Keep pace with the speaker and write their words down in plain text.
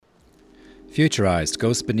Futurized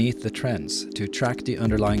goes beneath the trends to track the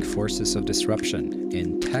underlying forces of disruption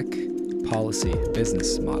in tech, policy,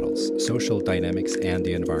 business models, social dynamics, and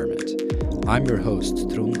the environment. I'm your host,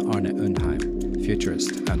 Trond Arne Undheim,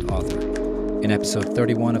 futurist and author. In episode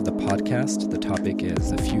 31 of the podcast, the topic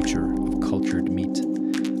is the future of cultured meat.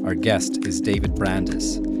 Our guest is David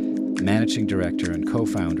Brandis, managing director and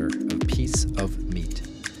co-founder of Piece of Meat.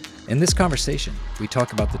 In this conversation, we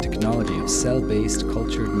talk about the technology of cell-based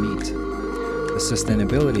cultured meat, the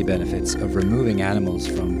sustainability benefits of removing animals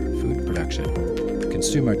from food production,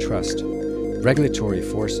 consumer trust, regulatory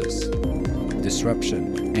forces,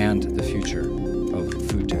 disruption, and the future of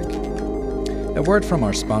food tech. A word from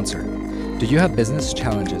our sponsor. Do you have business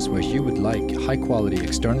challenges where you would like high-quality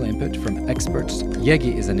external input from experts?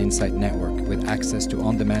 Yegi is an insight network with access to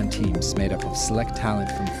on-demand teams made up of select talent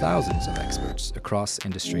from thousands of experts across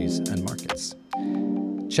industries and markets.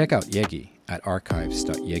 Check out Yegi at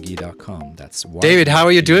archives.yegi.com. That's David, how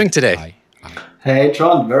are you doing today? Hey,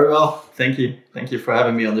 Trond, very well. Thank you. Thank you for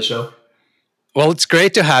having me on the show. Well, it's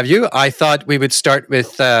great to have you. I thought we would start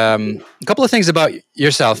with a couple of things about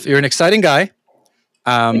yourself. You're an exciting guy.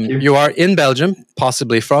 You are in Belgium,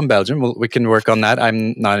 possibly from Belgium. We can work on that.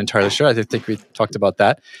 I'm not entirely sure. I think we talked about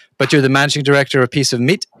that. But you're the managing director of Piece of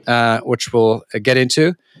Meat, which we'll get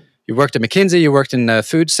into. You worked at McKinsey. You worked in the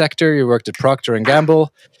food sector. You worked at Procter &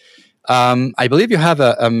 Gamble. I believe you have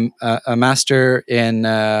a master in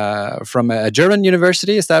from a German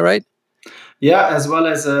university. Is that right? Yeah, as well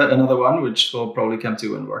as another one, which we'll probably come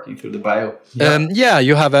to when working through the bio. Yeah,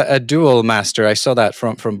 you have a dual master. I saw that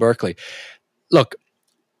from Berkeley. Look,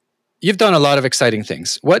 you've done a lot of exciting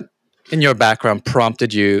things. What in your background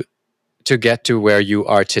prompted you to get to where you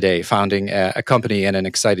are today, founding a company in an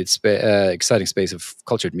exciting space of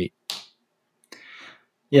cultured meat?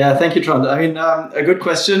 Yeah, thank you, Trond. I mean, a good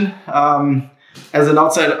question. As an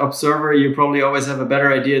outside observer, you probably always have a better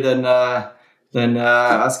idea than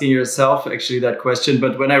asking yourself actually that question.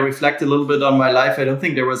 But when I reflect a little bit on my life, I don't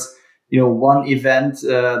think there was, one event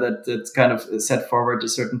that's kind of set forward a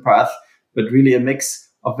certain path, but really a mix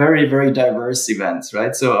of very, very diverse events,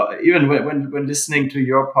 right? So even when listening to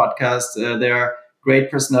your podcast, there are great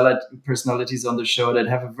personalities on the show that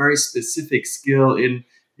have a very specific skill in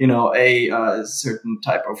a certain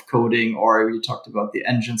type of coding, or we talked about the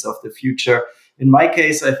engines of the future. In my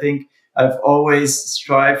case, I think I've always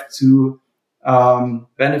strived to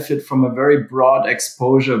benefit from a very broad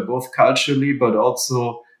exposure, both culturally, but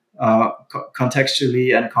also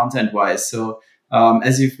contextually and content-wise. So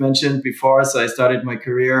as you've mentioned before, so I started my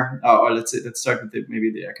career, or let's start with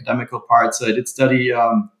maybe the academical part. So I did study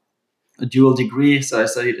a dual degree. So I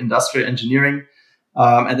studied industrial engineering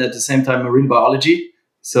and at the same time marine biology.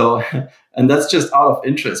 So, and that's just out of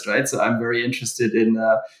interest, right? So I'm very interested in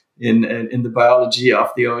the biology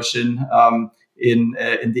of the ocean, in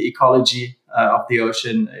the ecology of the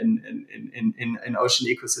ocean, in ocean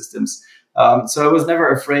ecosystems. So I was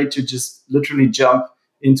never afraid to just literally jump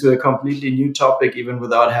into a completely new topic, even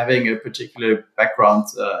without having a particular background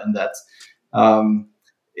in that.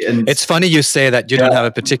 And it's funny you say that you don't have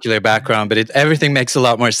a particular background, but everything makes a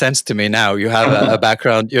lot more sense to me now. You have a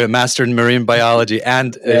background, you're a master in marine biology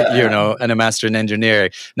and, and a master in engineering.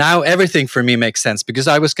 Now everything for me makes sense, because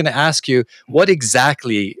I was going to ask you, what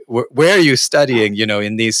exactly, where are you studying,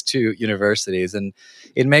 in these two universities? And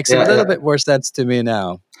it makes a little bit more sense to me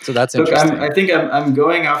now. So that's interesting. I think I'm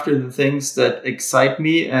going after the things that excite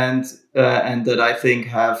me and that I think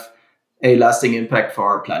have a lasting impact for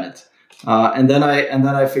our planet. And then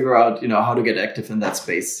I figure out how to get active in that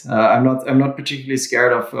space. I'm not particularly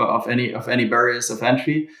scared of any barriers of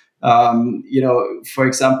entry. For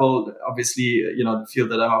example, obviously the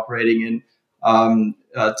field that I'm operating in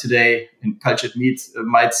today in cultured meat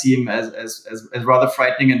might seem as rather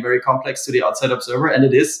frightening and very complex to the outside observer, and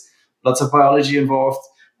it is. Lots of biology involved,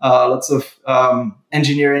 lots of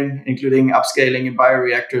engineering, including upscaling and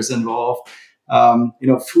bioreactors involved.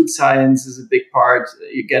 Food science is a big part.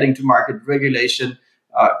 Getting to market, regulation,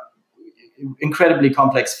 incredibly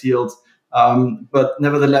complex field, but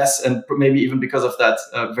nevertheless, and maybe even because of that,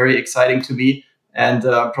 very exciting to me. And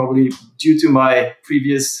probably due to my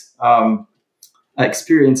previous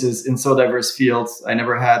experiences in so diverse fields, I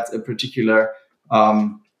never had a particular.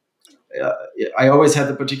 I always had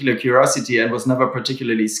a particular curiosity and was never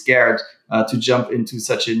particularly scared to jump into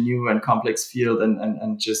such a new and complex field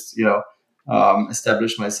and just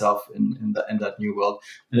establish myself in that new world.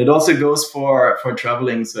 And it also goes for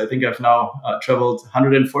traveling. So I think I've now traveled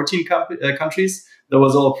 114 countries. That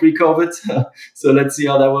was all pre-COVID. So let's see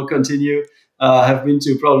how that will continue. Have been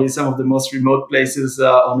to probably some of the most remote places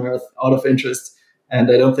on Earth out of interest. And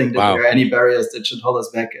I don't think that Wow. there are any barriers that should hold us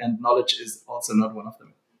back, and knowledge is also not one of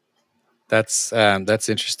them. That's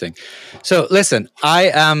interesting. So listen, I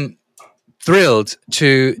am thrilled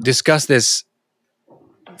to discuss this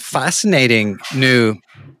fascinating new,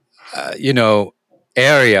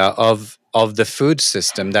 area of the food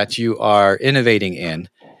system that you are innovating in.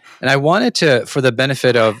 And I wanted to, for the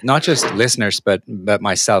benefit of not just listeners but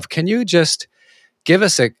myself, can you just give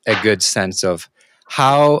us a good sense of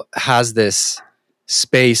how has this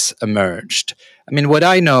space emerged? I mean, what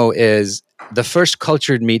I know is the first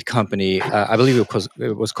cultured meat company, I believe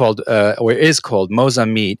it was called or is called Moza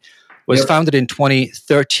Meat, was founded in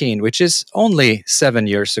 2013, which is only 7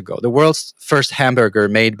 years ago. The world's first hamburger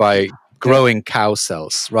made by growing cow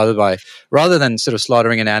cells rather than sort of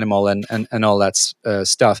slaughtering an animal and all that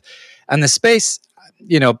stuff. And the space,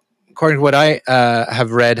 according to what I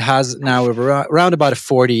have read, has now around about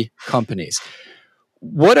 40 companies.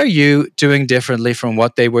 What are you doing differently from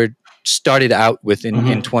what they were started out with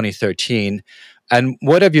in 2013? And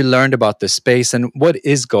what have you learned about this space, and what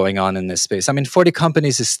is going on in this space? I mean, 40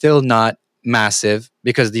 companies is still not massive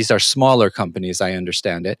because these are smaller companies, I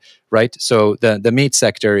understand it, right? So the meat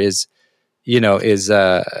sector is,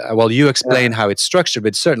 well, you explain how it's structured,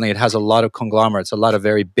 but certainly it has a lot of conglomerates, a lot of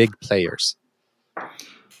very big players.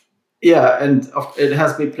 Yeah, and it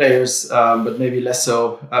has big players, but maybe less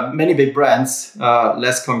so. Many big brands,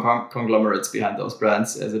 less conglomerates behind those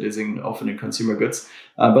brands, as it is often in consumer goods.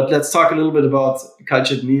 But let's talk a little bit about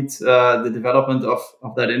cultured meat, the development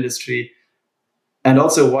of that industry, and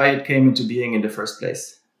also why it came into being in the first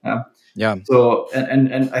place. Yeah. So,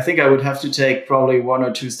 and I think I would have to take probably 1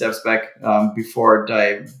 or 2 steps back before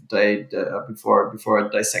dissecting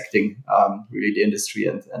really the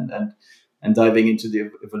industry and diving into the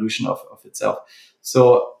evolution of itself.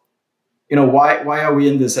 So, why are we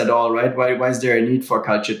in this at all, right? Why is there a need for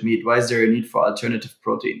cultured meat? Why is there a need for alternative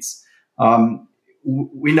proteins?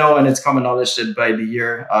 We know, and it's common knowledge, that by the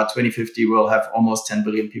year 2050, we'll have almost 10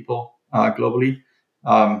 billion people globally,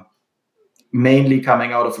 mainly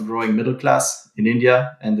coming out of a growing middle class in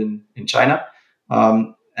India and in China.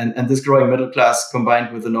 And this growing middle class,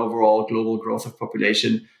 combined with an overall global growth of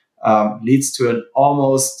population, leads to an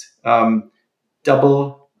almost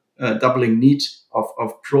doubling need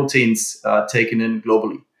of proteins taken in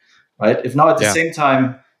globally, right? If now at the same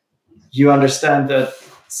time, you understand that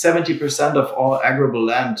 70% of all arable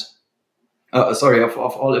land, of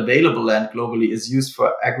all available land globally is used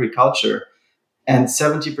for agriculture, and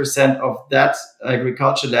 70% of that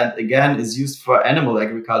agriculture land, again, is used for animal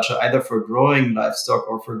agriculture, either for growing livestock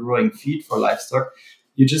or for growing feed for livestock,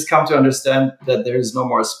 you just come to understand that there is no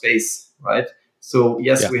more space, right? So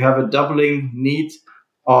yes, we have a doubling need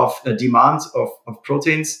of a demand of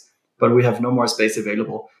proteins, but we have no more space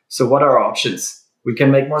available. So what are our options? We can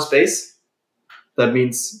make more space. That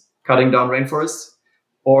means cutting down rainforests,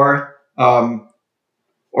 or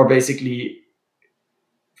basically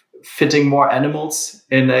fitting more animals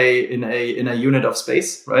in a unit of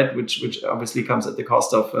space, right? Which obviously comes at the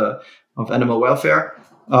cost of animal welfare.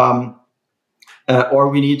 Or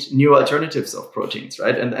we need new alternatives of proteins,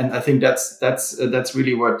 right? And I think that's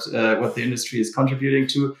really what the industry is contributing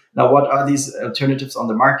to. Now, what are these alternatives on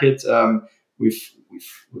the market? We've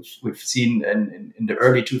seen in the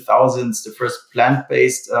early 2000s the first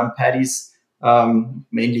plant-based patties,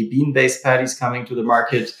 mainly bean-based patties, coming to the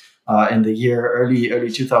market. In the year early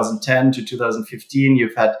 2010 to 2015,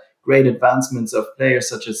 you've had great advancements of players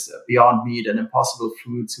such as Beyond Meat and Impossible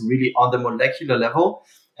Foods, who really on the molecular level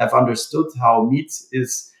have understood how meat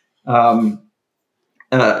is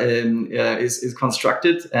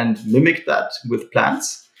constructed and mimic that with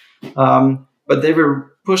plants. But they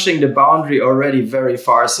were pushing the boundary already very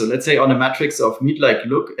far. So let's say on a matrix of meat-like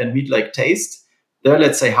look and meat-like taste, they're,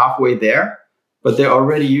 let's say, halfway there, but they're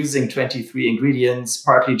already using 23 ingredients,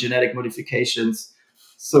 partly genetic modifications.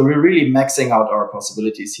 So we're really maxing out our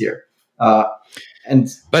possibilities here. But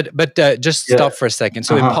just stop for a second.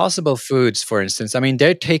 So Impossible Foods, for instance, I mean,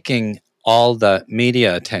 they're taking all the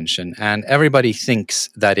media attention, and everybody thinks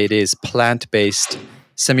that it is plant-based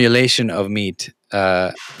simulation of meat.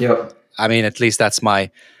 I mean, at least that's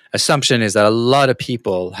my assumption, is that a lot of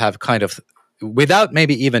people have kind of, without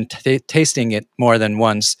maybe even tasting it more than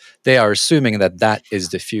once, they are assuming that is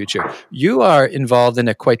the future. You are involved in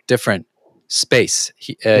a quite different space,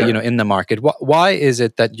 in the market. Why is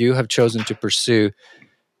it that you have chosen to pursue,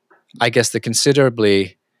 I guess, the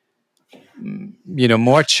considerably,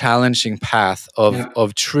 more challenging path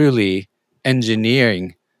of truly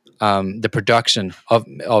engineering the production of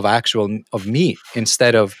meat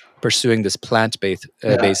instead of pursuing this plant-based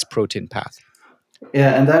based protein path?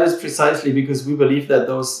 Yeah, and that is precisely because we believe that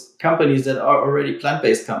those companies that are already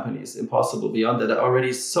plant-based companies, Impossible Beyond, that are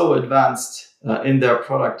already so advanced in their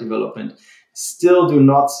product development, still do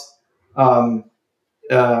not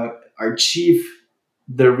achieve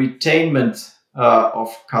the retainment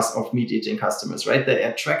of meat-eating customers, right? They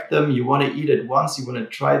attract them. You want to eat it once. You want to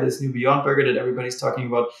try this new Beyond Burger that everybody's talking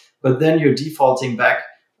about, but then you're defaulting back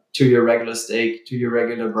to your regular steak, to your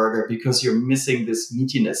regular burger, because you're missing this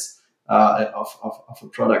meatiness of a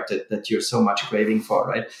product that you're so much craving for,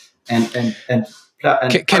 right? And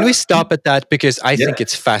can we stop at that, because I think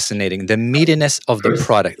it's fascinating, the meatiness of the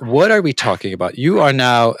product. What are we talking about? You are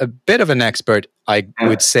now a bit of an expert, I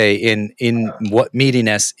would say, in what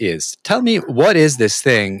meatiness is. Tell me, what is this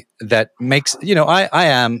thing that makes, I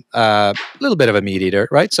am a little bit of a meat eater,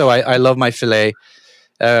 right? So I love my filet.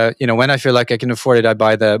 When I feel like I can afford it, I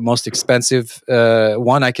buy the most expensive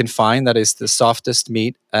one I can find that is the softest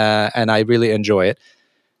meat, and I really enjoy it.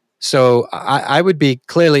 So I would be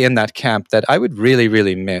clearly in that camp that I would really,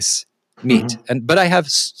 really miss meat. But I have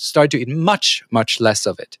started to eat much, much less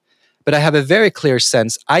of it. But I have a very clear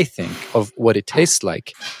sense, I think, of what it tastes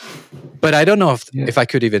like. But I don't know if I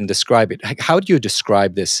could even describe it. How do you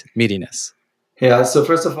describe this meatiness? Yeah, so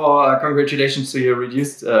first of all, congratulations to your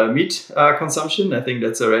reduced meat consumption. I think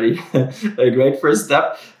that's already a great first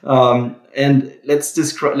step. And let's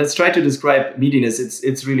try to describe meatiness.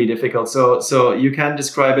 It's really difficult. So you can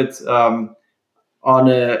describe it on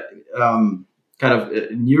a kind of a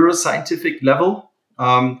neuroscientific level,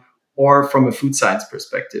 or from a food science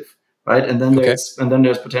perspective, right? And then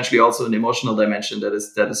there's potentially also an emotional dimension that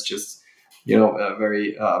is just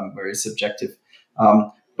very very subjective.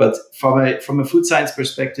 But from a food science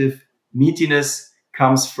perspective, meatiness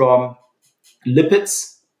comes from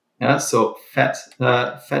lipids, so fat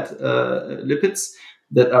lipids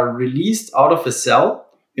that are released out of a cell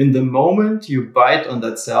in the moment you bite on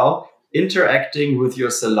that cell, interacting with your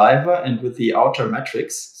saliva and with the outer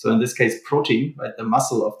matrix. So in this case, protein, right, the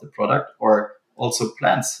muscle of the product, or also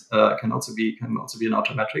plants can also be an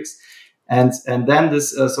outer matrix, and then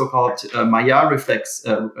this so-called Maillard reflex.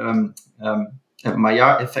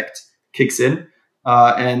 Maillard effect kicks in,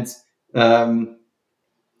 and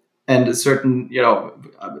a certain,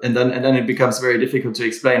 and then it becomes very difficult to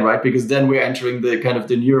explain, right? Because then we're entering the kind of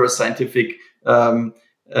the neuroscientific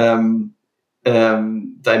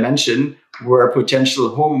dimension where potential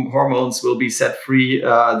hormones will be set free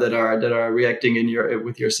that are reacting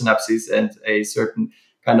with your synapses, and a certain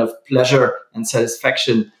kind of pleasure and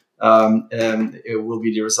satisfaction it will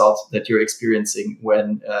be the result that you're experiencing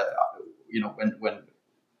when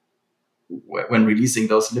releasing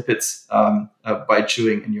those lipids by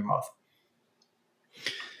chewing in your mouth.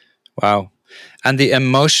 Wow. And the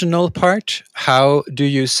emotional part, how do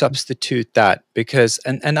you substitute that? Because,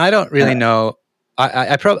 and I don't really know,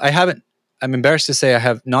 I haven't, I'm embarrassed to say I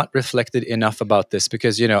have not reflected enough about this,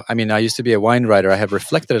 because, I used to be a wine writer. I have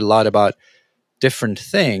reflected a lot about different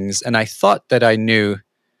things, and I thought that I knew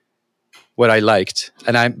what I liked,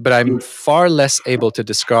 but I'm far less able to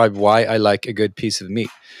describe why I like a good piece of meat.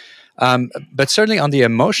 But certainly on the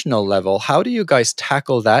emotional level, how do you guys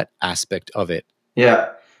tackle that aspect of it?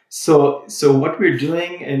 Yeah. So what we're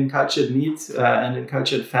doing in cultured meats and in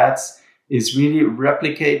cultured fats is really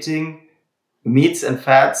replicating meats and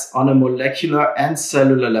fats on a molecular and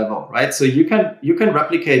cellular level, right? So you can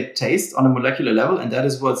replicate taste on a molecular level, and that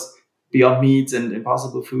is what's Beyond Meats and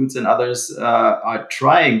Impossible Foods and others are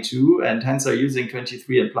trying to, and hence are using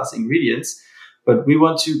 23 and plus ingredients. But we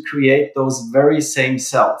want to create those very same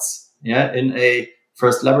cells, in a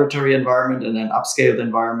first laboratory environment and an upscaled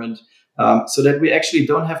environment, so that we actually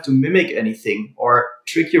don't have to mimic anything or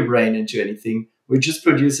trick your brain into anything. We're just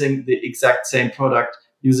producing the exact same product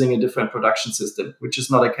using a different production system, which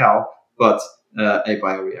is not a cow, but a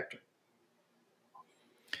bioreactor.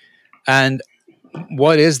 And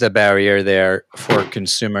what is the barrier there for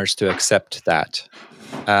consumers to accept that?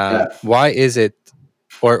 Why is it,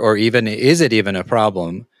 or even is it even a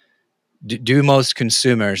problem? Do most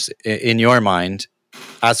consumers, in your mind,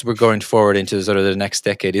 as we're going forward into sort of the next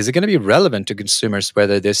decade, is it going to be relevant to consumers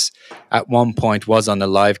whether this at one point was on a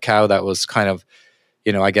live cow that was kind of,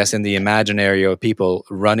 I guess in the imaginary of people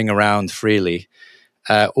running around freely,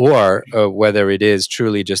 or whether it is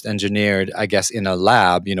truly just engineered, I guess, in a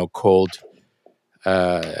lab, cold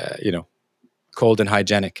and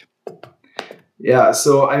hygienic? Yeah.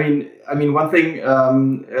 So I mean, one thing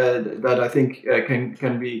that I think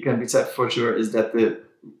can be said for sure is that the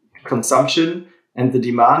consumption and the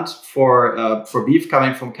demand for beef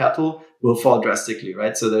coming from cattle will fall drastically,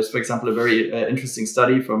 right? So there's, for example, a very interesting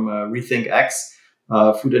study from Rethink X,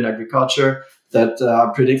 Food and Agriculture, that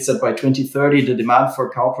predicts that by 2030, the demand for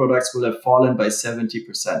cow products will have fallen by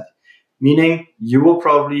 70%. Meaning you will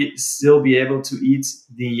probably still be able to eat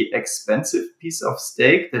the expensive piece of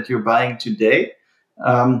steak that you're buying today.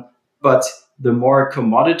 But the more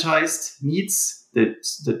commoditized meats,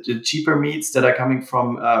 the cheaper meats that are coming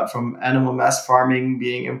from animal mass farming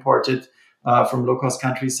being imported from low-cost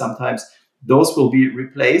countries sometimes, those will be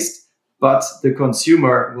replaced. But the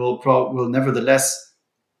consumer will nevertheless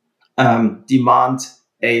demand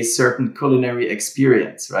a certain culinary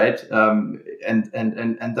experience, right? And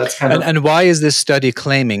that's kind of. And why is this study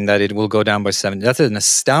claiming that it will go down by 70? That's an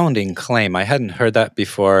astounding claim. I hadn't heard that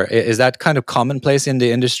before. Is that kind of commonplace in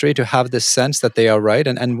the industry to have this sense that they are right?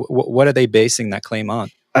 And what are they basing that claim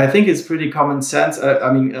on? I think it's pretty common sense.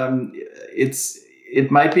 It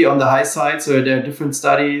might be on the high side. So there are different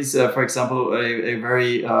studies. For example, a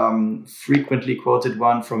very frequently quoted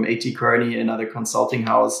one from A.T. Kearney, another consulting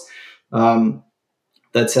house,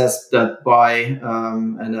 that says that by,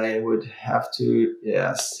 and I would have to,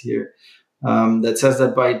 yes, here, that says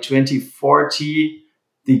that by 2040,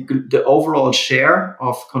 the overall share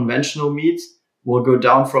of conventional meat will go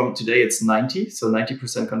down from today it's 90, so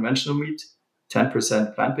 90% conventional meat,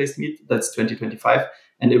 10% plant-based meat, that's 2025,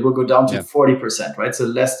 and it will go down to 40%, right? So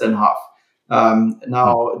less than half.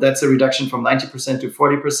 Now that's a reduction from 90% to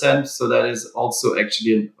 40%. So that is also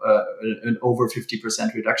actually an over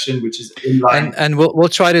 50% reduction, which is in line. And we'll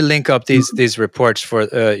try to link up these reports for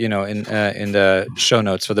in the show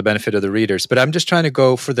notes for the benefit of the readers. But I'm just trying to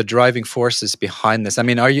go for the driving forces behind this. I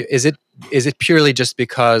mean, is it purely just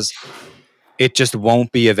because it just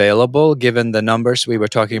won't be available given the numbers we were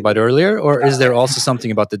talking about earlier, or is there also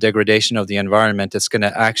something about the degradation of the environment that's going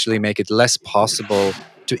to actually make it less possible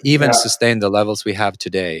to even sustain the levels we have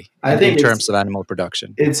today in terms of animal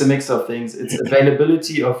production? It's a mix of things. It's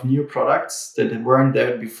availability of new products that weren't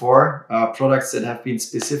there before, products that have been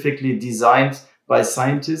specifically designed by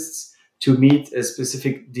scientists to meet a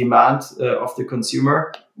specific demand of the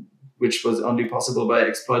consumer, which was only possible by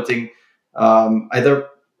exploiting either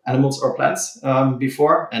animals or plants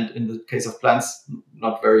before. And in the case of plants,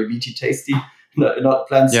 not very meaty tasty, not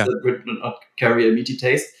plants that would not carry a meaty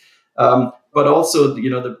taste. But also,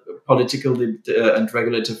 the political and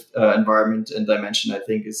regulative environment and dimension, I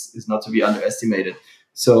think, is not to be underestimated.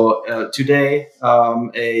 So today,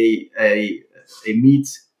 a meat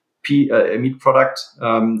product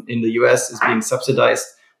in the US is being subsidized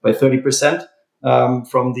by 30%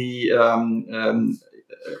 from the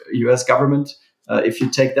US government. If you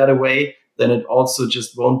take that away, then it also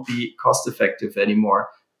just won't be cost effective anymore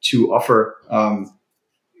to offer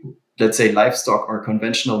let's say livestock or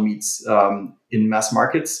conventional meats in mass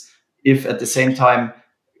markets, if at the same time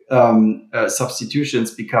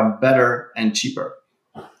substitutions become better and cheaper.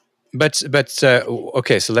 But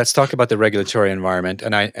okay, so let's talk about the regulatory environment,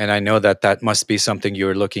 and I know that must be something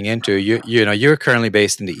you're looking into. You're currently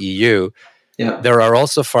based in the EU. Yeah. There are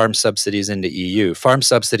also farm subsidies in the EU. Farm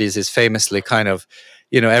subsidies is famously kind of,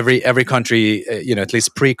 every country, at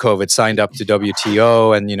least pre-COVID, signed up to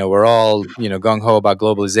WTO, and we're all gung ho about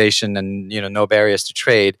globalization and no barriers to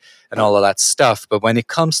trade and all of that stuff. But when it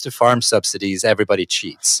comes to farm subsidies, everybody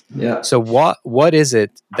cheats. Yeah. So what is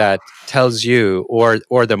it that tells you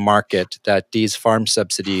or the market that these farm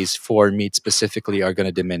subsidies for meat specifically are going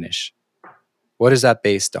to diminish? What is that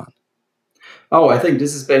based on? Oh, I think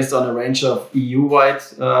this is based on a range of EU-wide,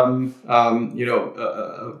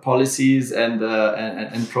 policies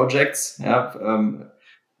and projects. Yeah.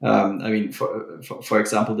 For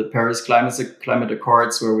example, the Paris Climate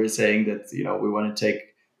Accords, where we're saying that we want to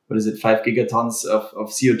take 5 gigatons of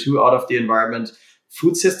CO2 out of the environment.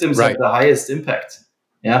 Food systems have the highest impact,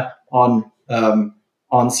 on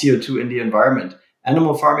CO2 in the environment.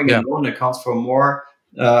 Animal farming alone accounts for more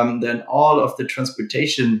than all of the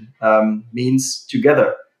transportation means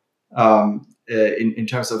together in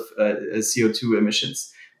terms of CO2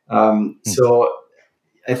 emissions. So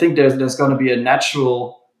I think there's going to be a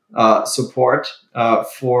natural support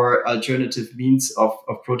for alternative means of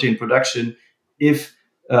protein production if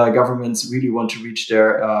governments really want to reach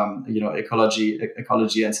their ecology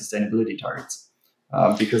and sustainability targets.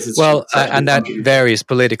 Because it's and that varies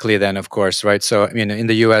politically then, of course, right? So, in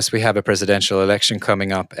the US, we have a presidential election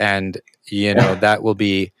coming up, and, that will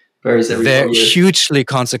be hugely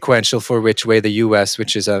consequential for which way the US,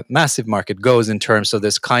 which is a massive market, goes in terms of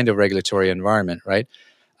this kind of regulatory environment, right?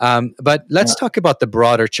 But let's talk about the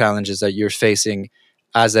broader challenges that you're facing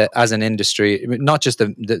as an industry, not just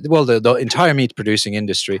the entire meat producing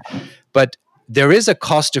industry, but there is a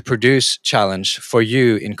cost to produce challenge for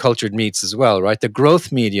you in cultured meats as well, right? The growth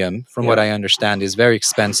medium, from what I understand, is very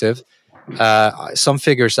expensive. some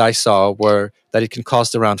figures I saw were that it can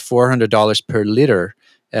cost around $400 per liter,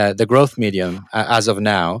 the growth medium as of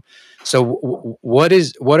now. So what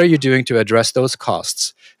are you doing to address those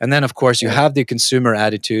costs? And then, of course, you have the consumer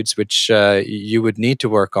attitudes, which you would need to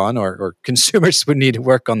work on, or consumers would need to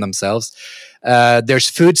work on themselves. There's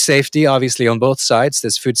food safety, obviously, on both sides.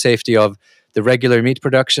 There's food safety of the regular meat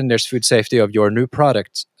production. There's food safety of your new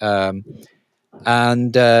product.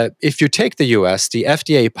 And if you take the US, the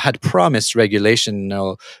FDA had promised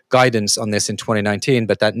regulational guidance on this in 2019,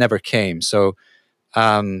 but that never came. So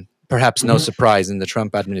perhaps no surprise in the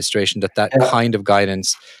Trump administration that kind of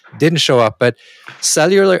guidance didn't show up. But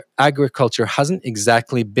cellular agriculture hasn't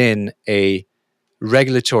exactly been a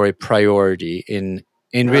regulatory priority in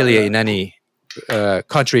any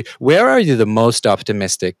country. Where are you the most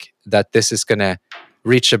optimistic that this is going to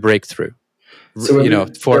reach a breakthrough? So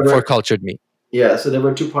for cultured meat. Yeah, so there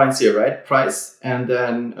were 2 points here, right? Price and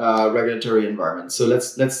then regulatory environment. So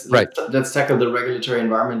let's tackle the regulatory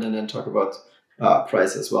environment and then talk about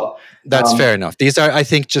price as well. That's fair enough. These are, I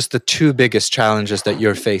think, just the 2 biggest challenges that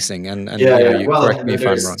you're facing. And you correct me if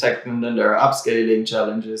I'm wrong. And then there are upscaling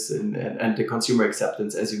challenges and the consumer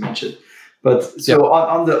acceptance, as you mentioned. But so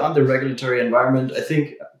on the regulatory environment, I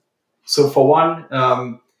think so. For one,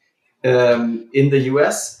 in the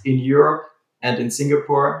US, in Europe, and in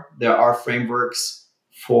Singapore, there are frameworks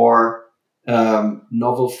for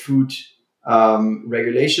novel food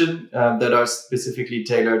regulation that are specifically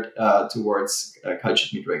tailored towards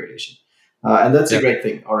cultured meat regulation. And that's a great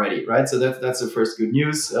thing already, right? So that's the first good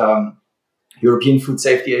news. European Food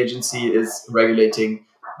Safety Agency is regulating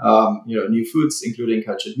new foods, including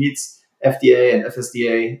cultured meats. FDA and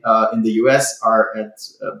FSDA in the US are at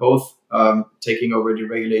both taking over the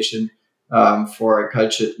regulation for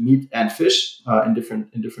cultured meat and fish in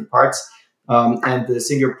different parts, and the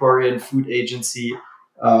Singaporean Food Agency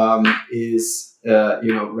is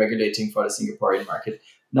regulating for the Singaporean market.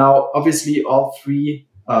 Now, obviously, all 3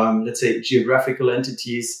 let's say geographical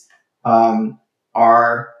entities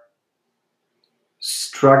are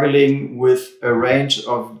struggling with a range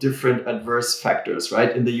of different adverse factors.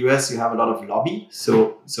 Right, in the US, you have a lot of lobby,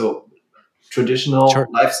 so traditional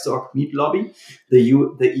livestock meat lobby. The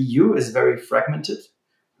EU is very fragmented.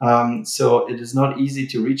 So it is not easy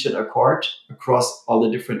to reach an accord across all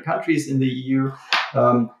the different countries in the EU.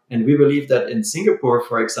 And we believe that in Singapore,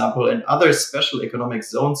 for example, and other special economic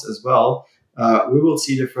zones as well, we will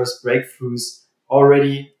see the first breakthroughs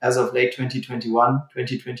already as of late 2021,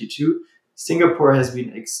 2022. Singapore has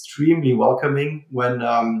been extremely welcoming when,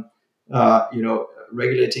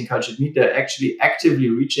 regulating cultured meat. They're actually actively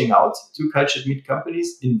reaching out to cultured meat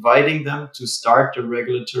companies, inviting them to start the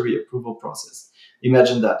regulatory approval process.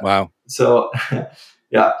 Imagine that. Wow. So,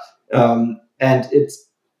 and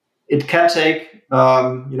it can take,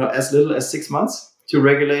 as little as 6 months to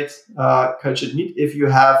regulate cultured meat if you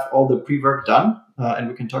have all the pre-work done. And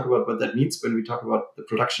we can talk about what that means when we talk about the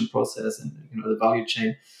production process and the value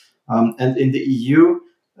chain. And in the EU,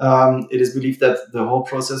 it is believed that the whole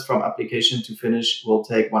process from application to finish will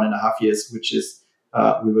take 1.5 years, which is,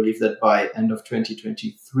 we believe that by end of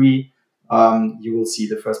 2023, you will see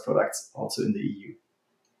the first products also in the EU.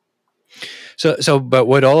 But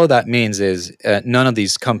what all of that means is none of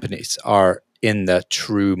these companies are in the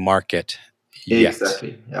true market yet.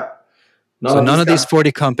 Exactly, yeah. None of these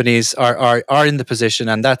 40 companies are in the position,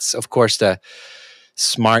 and that's, of course, the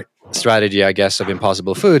smart strategy, I guess, of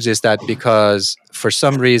Impossible Foods, is that because for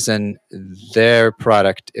some reason their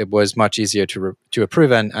product, it was much easier to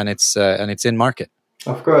approve, and it's in market.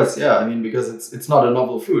 Of course, yeah. I mean, because it's not a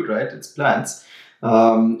novel food, right? It's plants.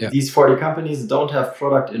 These 40 companies don't have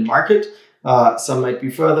product in market. Some might be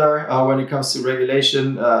further when it comes to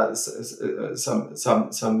regulation.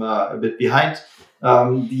 Some a bit behind.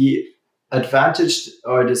 The advantage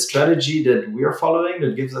or the strategy that we're following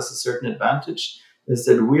that gives us a certain advantage is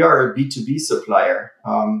that we are a B2B supplier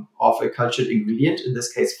of a cultured ingredient, in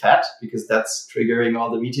this case fat, because that's triggering all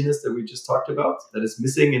the meatiness that we just talked about that is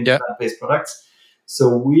missing in plant-based products.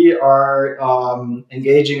 So we are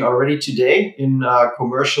engaging already today in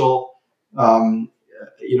commercial,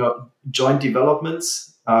 joint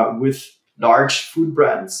developments with large food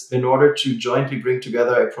brands in order to jointly bring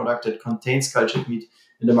together a product that contains cultured meat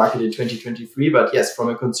in the market in 2023. But yes, from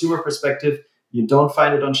a consumer perspective, you don't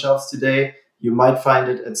find it on shelves today. You might find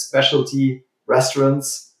it at specialty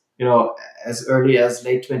restaurants, as early as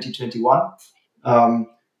late 2021.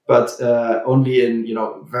 But only in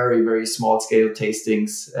very, very small scale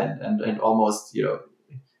tastings and almost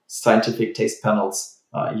scientific taste panels.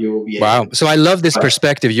 You will be wow. So I love this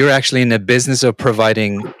perspective. You're actually in the business of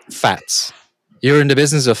providing fats. You're in the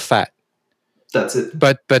business of fat. That's it.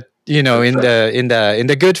 But in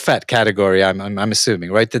the good fat category, I'm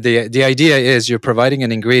assuming, right? That the idea is you're providing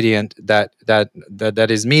an ingredient that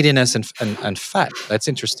is meatiness and fat. That's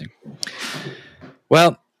interesting.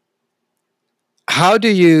 Well, how do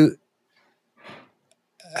you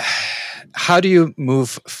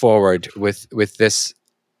move forward with this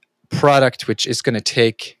product, which is going to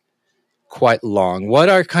take quite long? What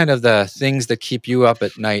are kind of the things that keep you up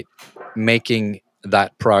at night making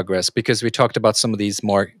that progress? Because we talked about some of these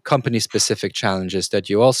more company specific challenges that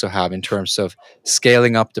you also have in terms of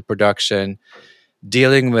scaling up the production,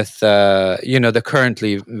 dealing with the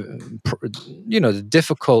currently the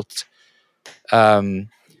difficult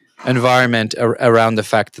environment around the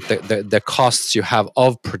fact that the costs you have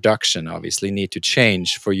of production obviously need to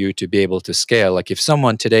change for you to be able to scale. Like if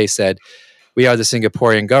someone today said, we are the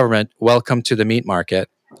Singaporean government, welcome to the meat market,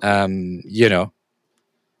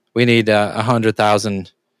 we need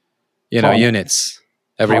 100,000 units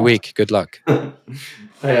every week, good luck. Yeah,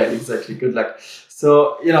 exactly, good luck.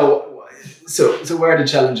 So so where are the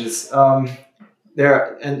challenges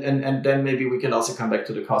there, and then maybe we can also come back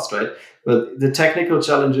to the cost, right? But the technical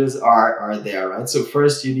challenges are there, right? So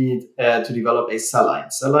first you need to develop a cell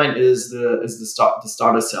line. Cell line is the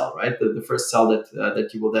starter cell, right? The first cell that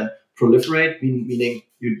you will then proliferate, meaning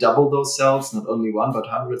you double those cells, not only one but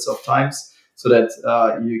hundreds of times, so that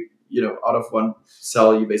out of one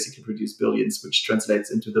cell you basically produce billions, which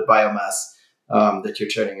translates into the biomass that you're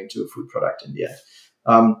turning into a food product in the end.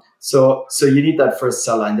 So you need that first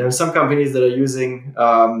cell line. There are some companies that are using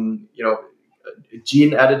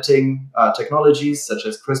gene editing technologies such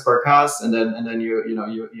as CRISPR-Cas, and then you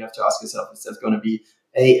have to ask yourself, is that going to be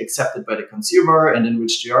accepted by the consumer, and in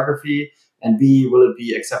which geography, and B, will it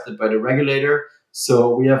be accepted by the regulator?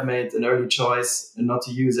 So we have made an early choice not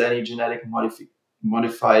to use any genetic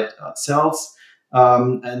modified cells,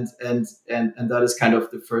 and that is kind of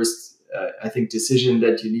the first I think decision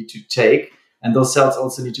that you need to take. And those cells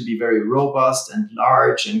also need to be very robust and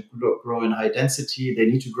large and grow in high density. They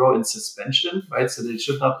need to grow in suspension, right? So they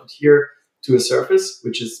should not adhere to a surface,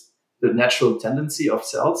 which is the natural tendency of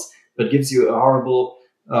cells, but gives you a horrible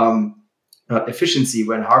efficiency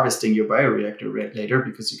when harvesting your bioreactor later,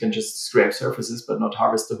 because you can just scrape surfaces but not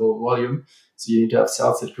harvest the whole volume. So you need to have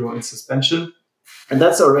cells that grow in suspension. And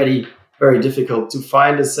that's already very difficult to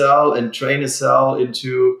find a cell and train a cell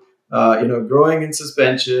into growing in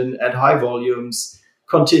suspension at high volumes,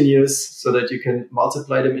 continuous, so that you can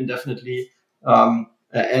multiply them indefinitely,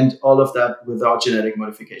 and all of that without genetic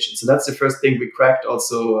modification. So that's the first thing we cracked.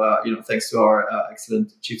 Also, thanks to our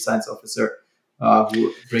excellent chief science officer.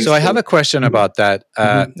 So I have a question about that,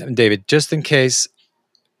 David, just in case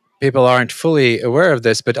people aren't fully aware of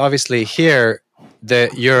this, but obviously here, the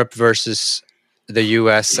Europe versus the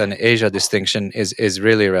US and Asia distinction is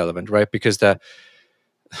really relevant, right? Because the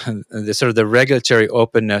sort of the regulatory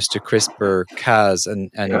openness to CRISPR-Cas and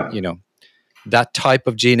that type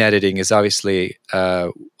of gene editing is obviously a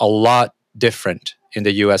lot different in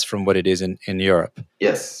the US from what it is in Europe.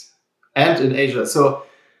 Yes, and in Asia. So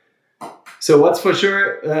what's for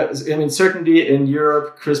sure, certainly in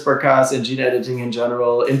Europe, CRISPR-Cas and gene editing in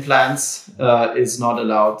general in plants is not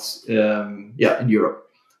allowed in Europe.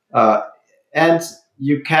 And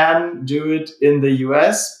you can do it in the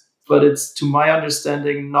US, but it's, to my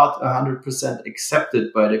understanding, not 100%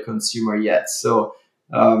 accepted by the consumer yet. So,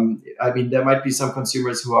 there might be some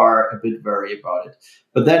consumers who are a bit wary about it.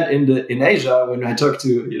 But then in Asia, when I talk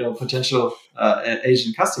to potential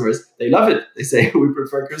Asian customers, they love it. They say we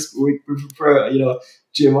prefer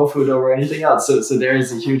GMO food over anything else. So there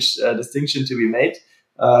is a huge distinction to be made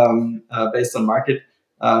based on market.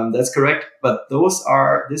 That's correct. But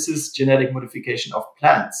this is genetic modification of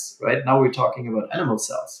plants, right? Now we're talking about animal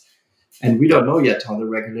cells, and we don't know yet how the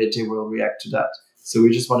regulator will react to that. So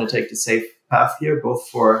we just want to take the safe path here, both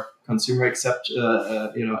for consumer acceptance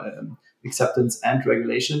and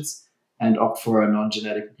regulations, and opt for a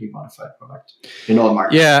non-genetically modified product in all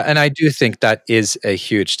markets. Yeah, and I do think that is a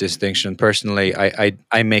huge distinction. Personally,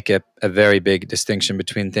 I make a very big distinction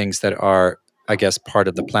between things that are, I guess, part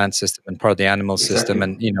of the plant system and part of the animal system.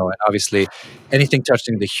 And, and obviously anything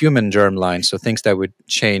touching the human germline, so things that would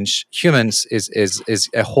change humans is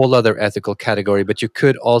a whole other ethical category. But you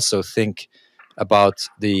could also think about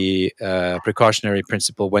the precautionary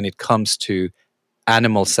principle when it comes to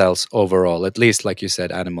animal cells overall, at least, like you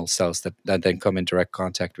said, animal cells that then come in direct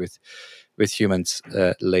contact with humans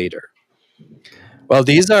later. Well,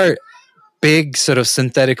 these are big sort of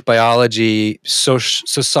synthetic biology,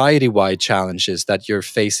 society-wide challenges that you're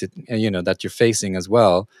facing as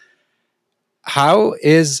well. How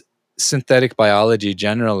is synthetic biology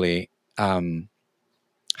generally?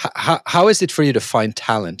 how is it for you to find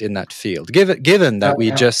talent in that field? Given that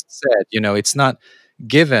we just said, it's not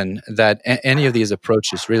given that any of these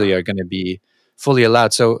approaches really are going to be fully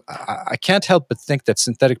allowed. So I can't help but think that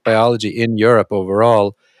synthetic biology in Europe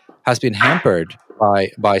overall has been hampered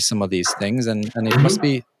by some of these things, and it must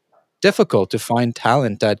be difficult to find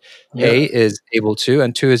talent that A, is able to,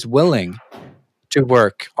 and 2, is willing to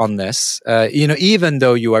work on this, even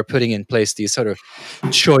though you are putting in place these sort of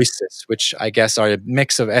choices, which I guess are a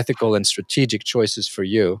mix of ethical and strategic choices for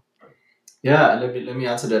you. Yeah, let me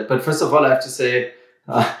answer that. But first of all, I have to say,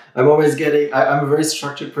 I'm always getting, I'm a very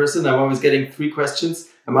structured person. I'm always getting 3 questions.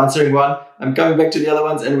 I'm answering one, I'm coming back to the other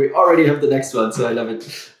ones, and we already have the next one. So I love it.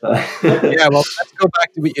 Yeah, well, let's go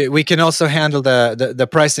back. We can also handle the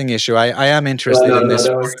pricing issue. I am interested in this.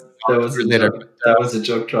 That was a joke. That was a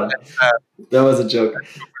joke, Tron. That was a joke.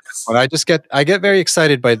 Well, I get very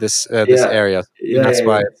excited by this area. That's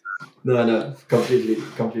why. No,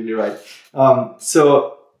 completely right.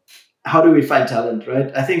 So how do we find talent,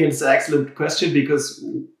 right? I think it's an excellent question because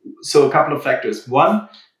a couple of factors. One,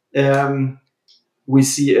 we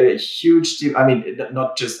see a huge,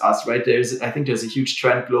 not just us, right? I think there's a huge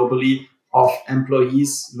trend globally of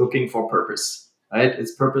employees looking for purpose, right?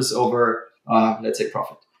 It's purpose over, let's say,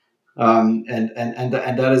 profit. And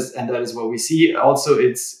that is what we see. Also,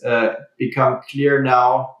 it's become clear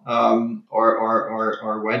now,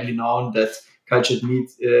 or widely known, that cultured meat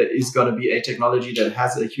is going to be a technology that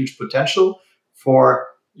has a huge potential for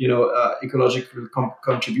ecological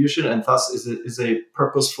contribution, and thus is a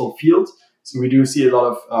purposeful field. So we do see a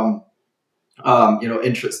lot of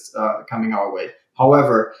interest coming our way.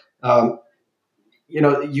 However, there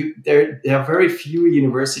are very few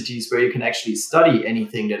universities where you can actually study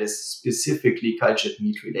anything that is specifically cultured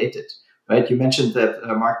meat related, right? You mentioned that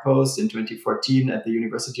Mark Post in 2014 at the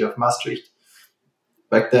University of Maastricht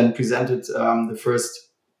back then presented the first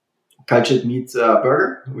cultured meat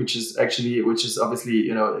burger, which is obviously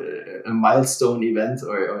a milestone event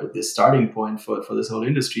or the starting point for this whole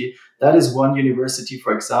industry. That is one university,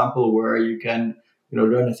 for example, where you can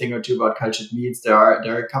learn a thing or two about cultured meats. There are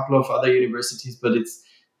a couple of other universities, but it's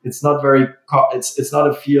not it's not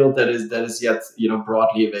a field that is yet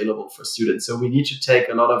broadly available for students. So we need to take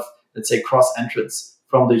a lot of, let's say, cross entrance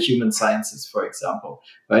from the human sciences, for example,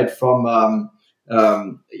 right? From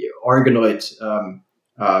organoid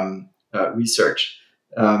research.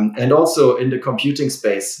 And also in the computing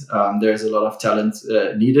space, there's a lot of talent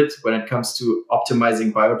needed when it comes to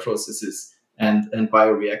optimizing bioprocesses and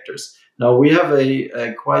bioreactors. Now we have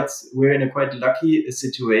we're in a quite lucky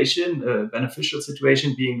situation, a beneficial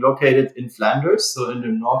situation, being located in Flanders, so in the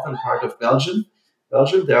northern part of Belgium.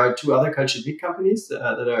 There are 2 other cultured meat companies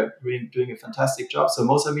that are doing a fantastic job. So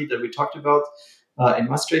Mosa Meat that we talked about in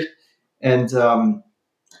Maastricht, and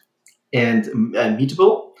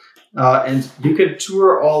Meatable. And you can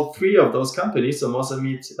tour all 3 of those companies, so Mosa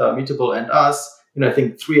Meat, Meatable, and us, I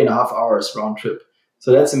think 3.5 hours round trip.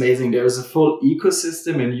 So that's amazing. There is a full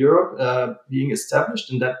ecosystem in Europe being established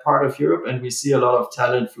in that part of Europe, and we see a lot of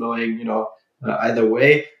talent flowing, either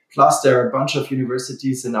way. Plus, there are a bunch of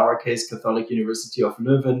universities. In our case, Catholic University of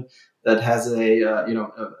Leuven, that has a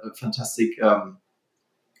fantastic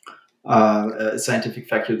scientific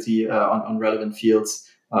faculty on relevant fields.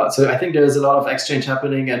 So I think there's a lot of exchange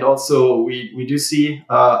happening, and also we do see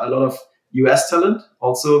a lot of US talent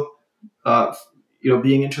also,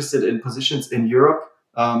 being interested in positions in Europe,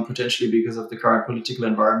 potentially because of the current political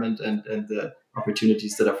environment and the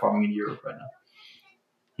opportunities that are forming in Europe right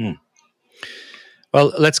now.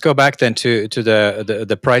 Well, let's go back then to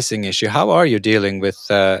the pricing issue. How are you dealing with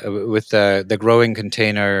the growing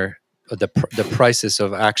container, the prices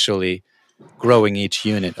of actually growing each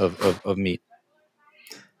unit of meat?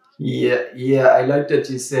 Yeah, I like that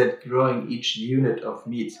you said growing each unit of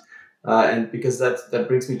meat, and because that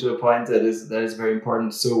brings me to a point that is very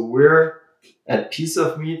important. So we're at Piece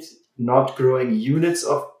of Meat not growing units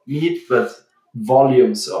of meat, but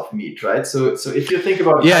volumes of meat, right? So if you think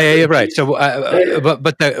about right. So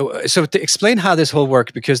so to explain how this whole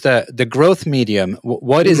works, because the growth medium,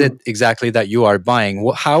 what is it exactly that you are buying?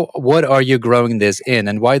 What are you growing this in,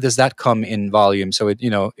 and why does that come in volume? So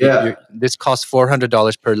this costs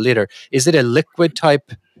 $400 per liter. Is it a liquid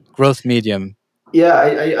type growth medium? Yeah,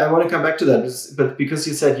 I want to come back to that, but because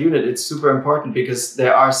you said unit, it's super important, because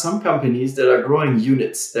there are some companies that are growing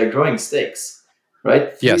units, they're growing steaks,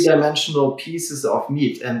 right? Three-dimensional pieces of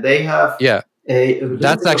meat, and they have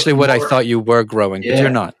that's actually what I thought you were growing, but you're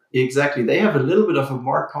not. Exactly. They have a little bit of a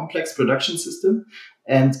more complex production system,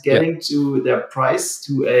 and getting to their price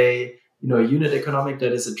to a unit economic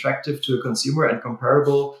that is attractive to a consumer and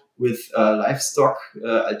comparable with livestock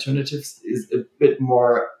alternatives is a bit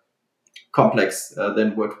more complex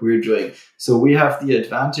than what we're doing. So we have the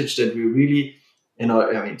advantage that we really,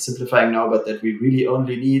 simplifying now, but that we really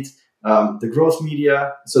only need the growth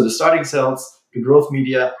media, so the starting cells, the growth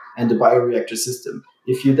media, and the bioreactor system.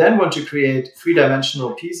 If you then want to create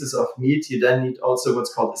three-dimensional pieces of meat, you then need also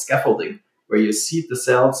what's called a scaffolding, where you seed the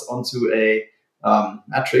cells onto a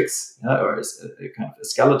matrix or a kind of a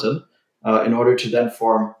skeleton in order to then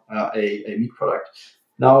form a meat product.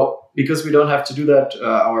 Now, because we don't have to do that,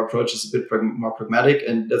 our approach is a bit more pragmatic,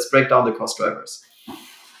 and let's break down the cost drivers.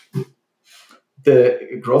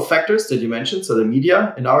 The growth factors that you mentioned, so the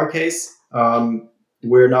media, in our case,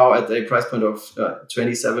 we're now at a price point of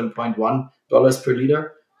 $27.1 per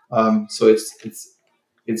liter. So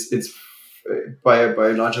it's by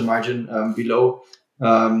a larger margin below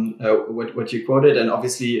what you quoted, and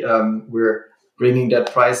obviously we're bringing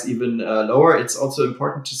that price even lower. It's also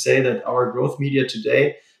important to say that our growth media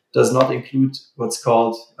today does not include what's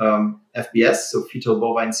called FBS, so fetal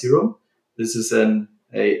bovine serum. This is a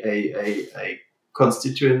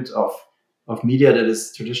constituent of media that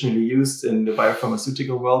is traditionally used in the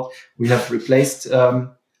biopharmaceutical world. We have replaced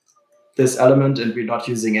this element, and we're not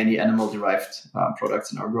using any animal-derived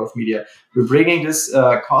products in our growth media. We're bringing this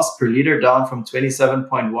cost per liter down from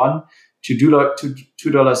 27.1 to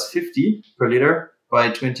 $2.50 per liter by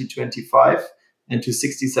 2025 and to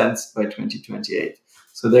 60 cents by 2028.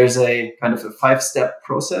 So there's a kind of a 5-step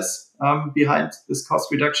process behind this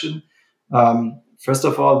cost reduction. First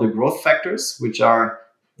of all, the growth factors, which are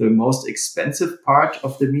the most expensive part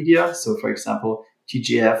of the media. So, for example,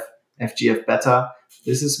 TGF, FGF-beta.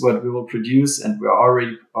 This is what we will produce, and we are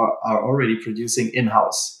already producing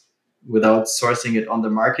in-house without sourcing it on the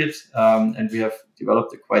market. And we have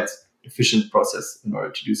developed a quite efficient process in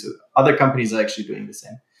order to do so. Other companies are actually doing the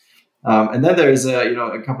same. And then there is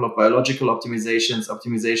a couple of biological optimizations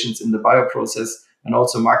in the bioprocess, and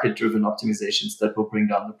also market-driven optimizations that will bring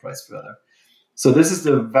down the price further. So this is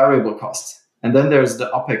the variable cost. And then there's the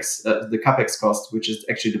OPEX, the CAPEX cost, which is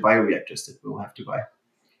actually the bioreactors that we'll have to buy.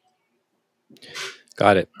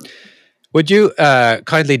 Got it. Would you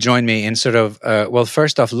kindly join me in sort of,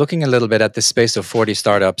 first off, looking a little bit at the space of 40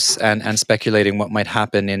 startups and speculating what might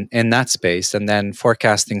happen in that space, and then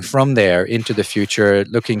forecasting from there into the future,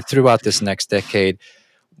 looking throughout this next decade.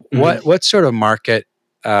 Mm-hmm. What sort of market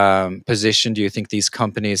position do you think these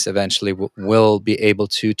companies eventually will be able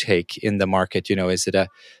to take in the market? You know, is it a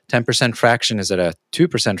 10% fraction? Is it a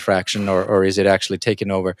 2% fraction, or is it actually taken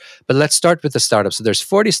over? But let's start with the startups. So there's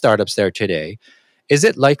 40 startups there today. Is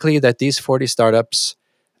it likely that these 40 startups,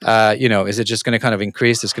 is it just going to kind of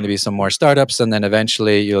increase? There's going to be some more startups, and then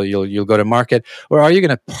eventually you'll go to market, or are you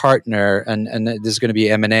going to partner and there's going to be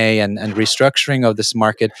M&A and restructuring of this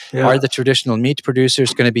market? Yeah. Are the traditional meat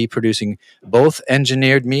producers going to be producing both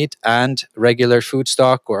engineered meat and regular food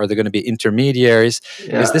stock, or are there going to be intermediaries?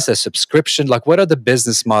 Yeah. Is this a subscription? Like, what are the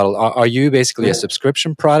business model? Are you basically a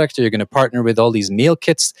subscription product? Are you going to partner with all these meal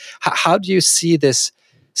kits? How do you see this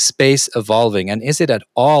space evolving, and is it at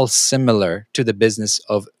all similar to the business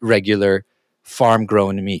of regular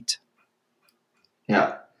farm-grown meat?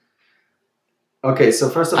 Yeah. Okay, so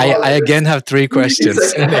first of all, I again have 3 questions.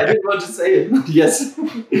 Exactly. I didn't want to say it. Yes,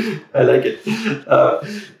 I like it.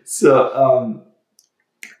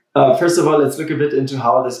 First of all, let's look a bit into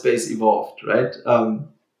how the space evolved, right?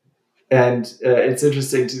 And it's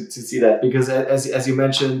interesting to see that, because as you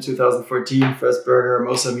mentioned, 2014, first burger,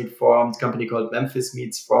 Mosa Meat formed, company called Memphis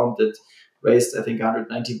Meats formed, that raised, I think,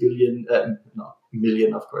 190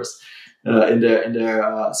 million, of course, in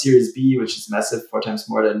their Series B, which is massive, 4 times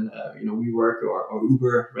more than WeWork or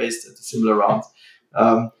Uber raised at a similar round.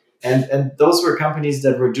 And those were companies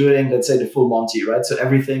that were doing, let's say, the full Monty, right? So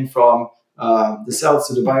everything from the cells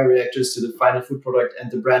to the bioreactors to the final food product and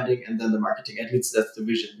the branding and then the marketing. At least that's the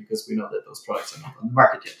vision, because we know that those products are not on the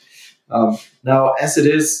market yet. Now, as it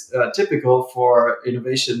is typical for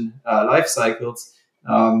innovation life cycles,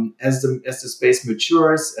 as the space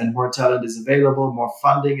matures and more talent is available, more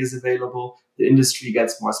funding is available, the industry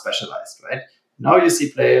gets more specialized, right? Now you see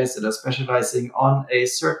players that are specializing on a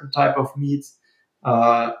certain type of meat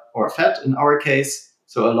or fat in our case,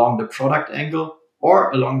 so along the product angle,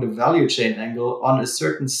 or along the value chain angle on a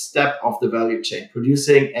certain step of the value chain,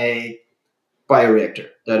 producing a bioreactor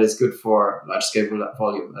that is good for large-scale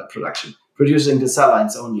volume production, producing the cell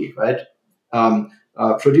lines only, right?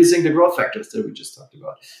 Producing the growth factors that we just talked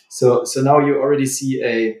about. So now you already see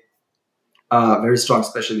a very strong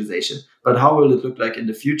specialization. But how will it look like in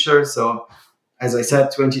the future? So as I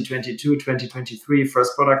said, 2022, 2023,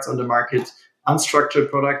 first products on the market,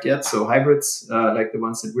 unstructured product yet, so hybrids like the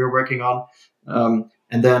ones that we're working on.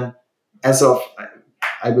 And then as of,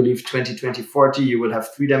 I believe, 2040, you will have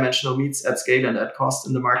 3-dimensional meats at scale and at cost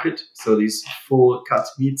in the market. So these full cut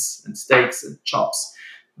meats and steaks and chops.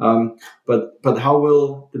 But how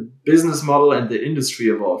will the business model and the industry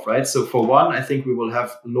evolve, right? So for one, I think we will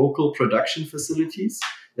have local production facilities,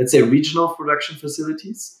 let's say regional production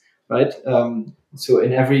facilities, right? So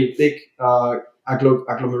in every big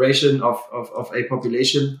agglomeration of a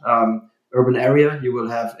population, urban area, you will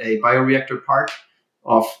have a bioreactor park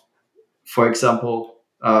of, for example,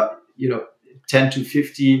 10 to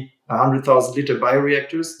 50, 100,000 liter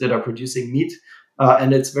bioreactors that are producing meat.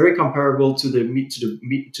 And it's very comparable to the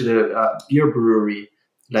beer brewery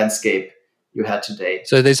landscape you had today.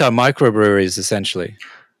 So these are microbreweries, essentially.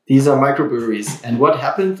 These are microbreweries. And what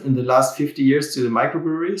happened in the last 50 years to the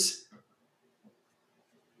microbreweries?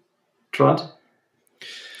 Trond?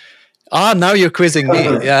 Now you're quizzing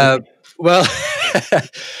me.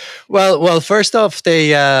 Well, first off,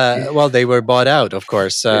 they were bought out, of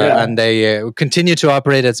course, and they continue to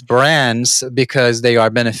operate as brands because they are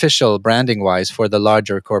beneficial branding-wise for the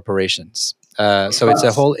larger corporations. So it's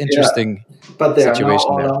a whole interesting but they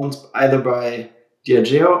situation are now all owned either by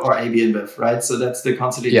Diageo or AB InBev, right? So that's the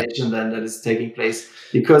consolidation then that is taking place,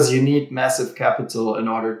 because you need massive capital in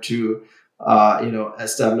order to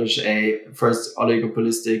establish a first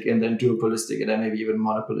oligopolistic and then duopolistic and then maybe even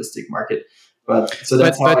monopolistic market. But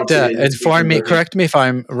inform me, correct me if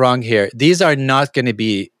I'm wrong here. These are not going to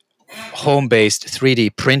be home-based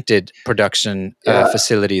 3D printed production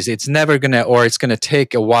facilities. It's never going to, or it's going to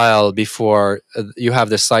take a while before you have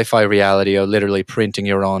the sci-fi reality of literally printing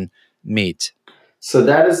your own meat. So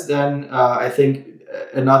that is then, I think,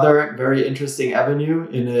 another very interesting avenue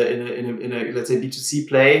in a let's say B2C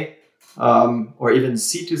play, or even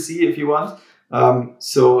C2C if you want.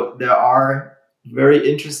 So there are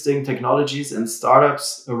very interesting technologies and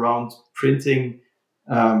startups around printing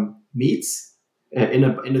meats in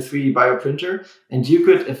a 3D bioprinter, and you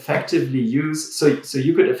could effectively use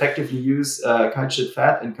cultured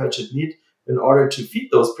fat and cultured meat in order to feed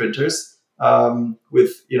those printers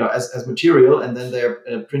with as material, and then they're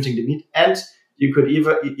printing the meat. And you could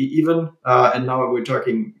even and now we're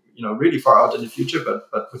talking really far out in the future, but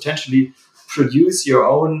potentially produce your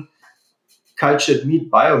own cultured meat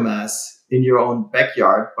biomass in your own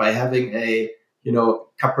backyard by having a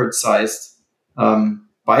cupboard sized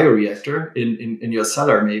bioreactor in your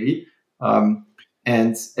cellar maybe, and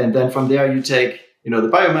then from there you take the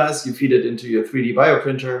biomass, you feed it into your 3D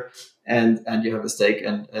bioprinter, and you have a steak,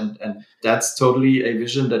 and that's totally a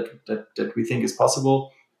vision that we think is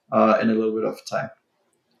possible in a little bit of time.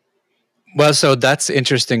 Well, so that's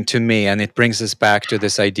interesting to me, and it brings us back to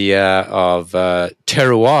this idea of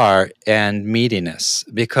terroir and meatiness,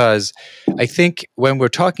 because I think when we're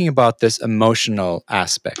talking about this emotional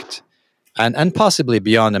aspect, and possibly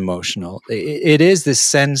beyond emotional, it is this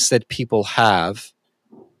sense that people have,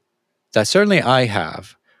 that certainly I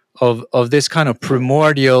have, of this kind of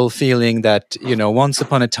primordial feeling that, once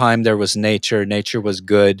upon a time there was nature was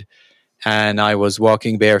good, and I was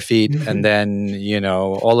walking bare feet, and then,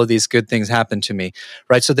 all of these good things happened to me,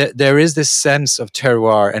 right? So there is this sense of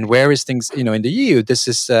terroir, and where is things, in the EU, this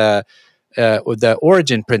is, the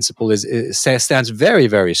origin principle stands very,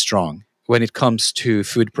 very strong when it comes to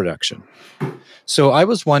food production. So I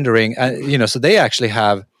was wondering, so they actually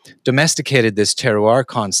have domesticated this terroir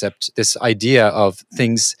concept, this idea of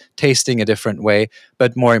things tasting a different way,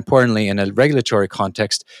 but more importantly, in a regulatory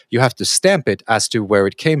context, you have to stamp it as to where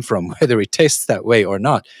it came from, whether it tastes that way or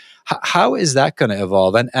not. How is that going to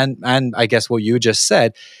evolve? And I guess what you just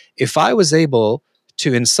said, if I was able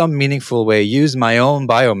to, in some meaningful way, use my own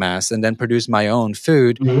biomass and then produce my own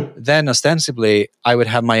food, then ostensibly I would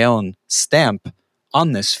have my own stamp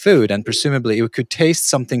on this food, and presumably it could taste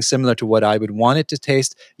something similar to what I would want it to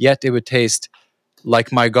taste, yet it would taste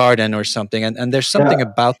like my garden or something. And there's something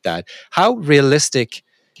about that. How realistic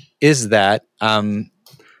is that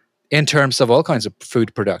in terms of all kinds of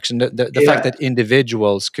food production? The fact that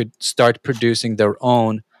individuals could start producing their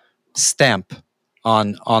own stamp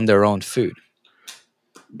on their own food.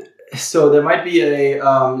 So there might be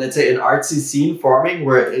let's say an artsy scene forming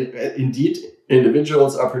where indeed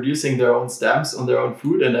individuals are producing their own stamps on their own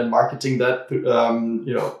food and then marketing that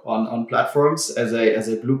on platforms as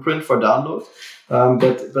a blueprint for download.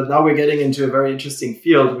 But now we're getting into a very interesting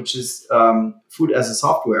field, which is food as a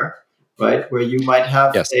software, right? Where you might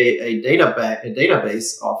have a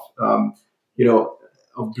database of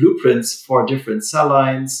of blueprints for different cell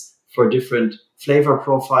lines, for different flavor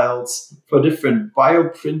profiles, for different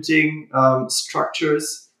bioprinting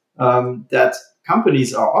structures that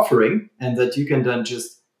companies are offering, and that you can then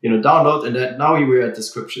just download, and then now we're at the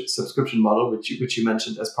subscription model, which you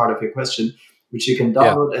mentioned as part of your question, which you can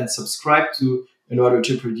download and subscribe to in order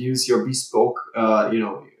to produce your bespoke,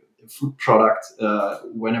 food product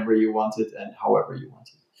whenever you want it and however you want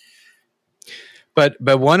it.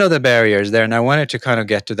 But one of the barriers there, and I wanted to kind of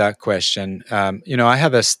get to that question. I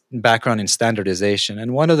have a background in standardization,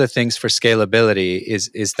 and one of the things for scalability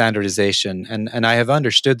is standardization. And I have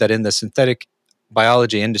understood that in the synthetic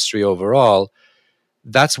biology industry overall,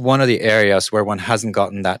 that's one of the areas where one hasn't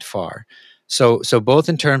gotten that far. So both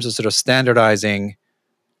in terms of sort of standardizing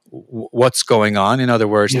what's going on, in other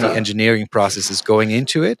words, the engineering processes going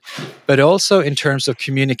into it, but also in terms of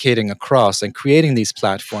communicating across and creating these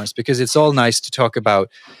platforms, because it's all nice to talk about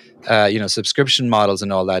subscription models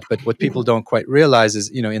and all that, but what people don't quite realize is,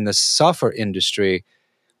 in the software industry,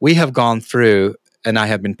 we have gone through, and I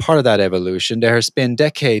have been part of that evolution. There has been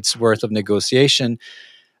decades worth of negotiation,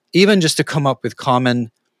 even just to come up with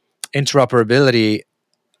common interoperability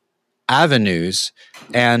avenues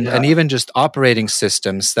and even just operating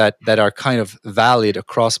systems that are kind of valid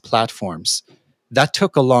across platforms. That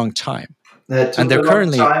took a long time. And they're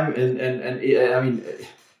currently time, and I mean,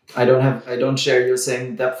 I don't share your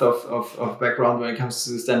same depth of background when it comes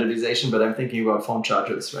to standardization, but I'm thinking about phone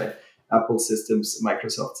chargers, right? Apple systems,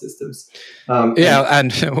 Microsoft systems.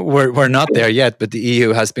 And we're not there yet, but the EU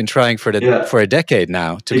has been trying for a decade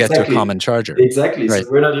now to get to a common charger. Exactly. Right.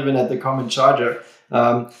 So we're not even at the common charger.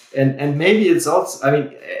 And maybe it's also, I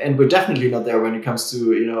mean, and we're definitely not there when it comes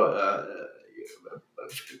to,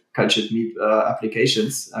 cultured meat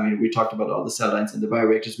applications. I mean, we talked about all the cell lines and the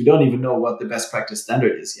bioreactors. We don't even know what the best practice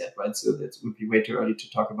standard is yet, right? So that would be way too early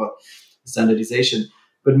to talk about standardization.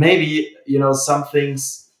 But maybe, some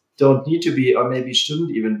things don't need to be, or maybe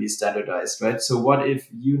shouldn't even be standardized, right? So what if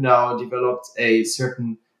you now developed a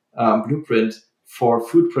certain blueprint for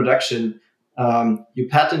food production, you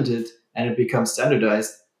patent it, and it becomes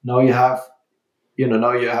standardized? Now you have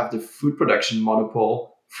the food production monopole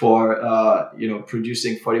for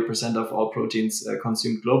producing 40% of all proteins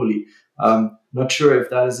consumed globally. Not sure if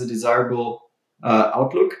that is a desirable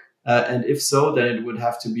outlook, and if so, then it would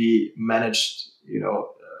have to be managed,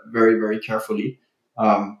 very, very carefully.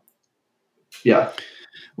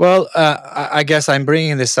 Well, I guess I'm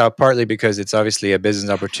bringing this up partly because it's obviously a business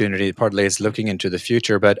opportunity, partly it's looking into the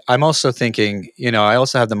future, but I'm also thinking, I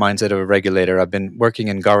also have the mindset of a regulator. I've been working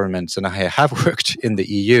in governments and I have worked in the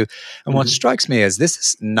EU. And what strikes me is this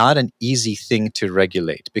is not an easy thing to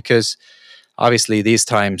regulate, because obviously these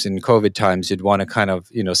times, in COVID times, you'd want to kind of,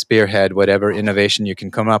 spearhead whatever innovation you can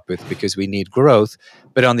come up with because we need growth.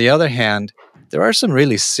 But on the other hand, there are some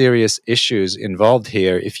really serious issues involved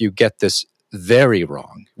here if you get this very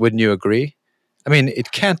wrong. Wouldn't you agree? I mean,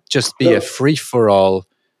 it can't just be a free-for-all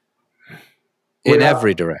in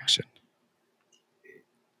every direction.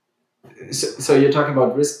 So you're talking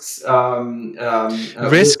about risks?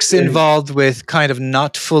 Risks involved with kind of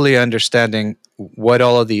not fully understanding what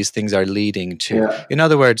all of these things are leading to. Yeah. In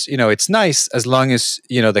other words, it's nice as long as,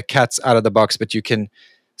 the cat's out of the box, but you can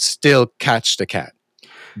still catch the cat.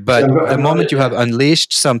 But the moment you have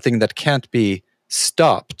unleashed something that can't be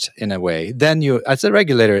stopped in a way, then you, as a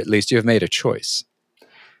regulator at least, you have made a choice.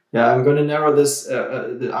 Yeah, I'm going to narrow this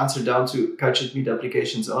the answer down to cultured meat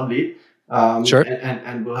applications only. Sure.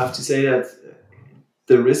 And we'll have to say that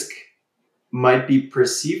the risk might be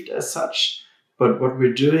perceived as such, but what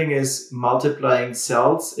we're doing is multiplying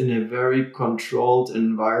cells in a very controlled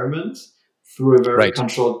environment through a very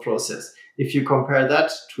controlled process. If you compare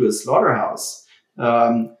that to a slaughterhouse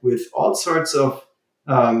with all sorts of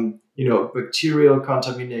bacterial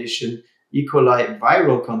contamination, E. coli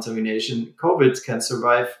viral contamination, COVID can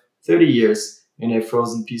survive 30 years in a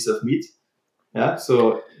frozen piece of meat. Yeah,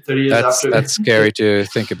 so 30 years after. That's scary to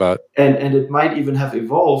think about. And it might even have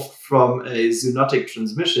evolved from a zoonotic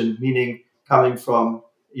transmission, meaning coming from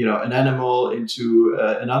an animal into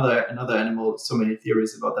another animal. So many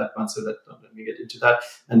theories about that one, so don't let me get into that.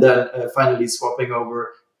 And then finally swapping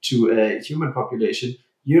over to a human population.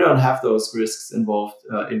 You don't have those risks involved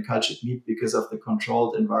in cultured meat because of the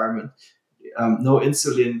controlled environment. No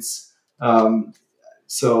insulins.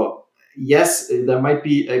 So yes, there might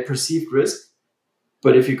be a perceived risk,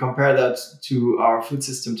 but if you compare that to our food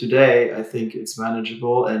system today, I think it's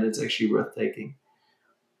manageable and it's actually worth taking.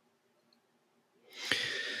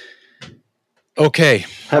 Okay.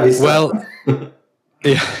 Well,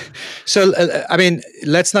 yeah. So,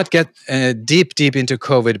 let's not get deep into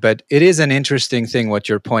COVID, but it is an interesting thing what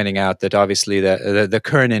you're pointing out, that obviously the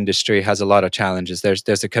current industry has a lot of challenges. There's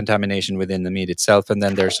the contamination within the meat itself, and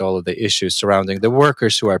then there's all of the issues surrounding the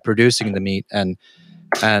workers who are producing the meat and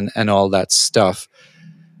all that stuff.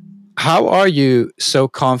 how are you so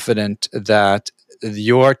confident that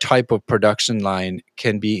your type of production line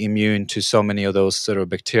can be immune to so many of those sort of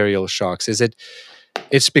bacterial shocks?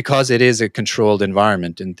 It's because it is a controlled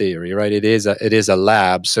environment in theory, right? It is a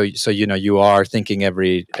lab, so you are thinking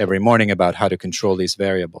every morning about how to control these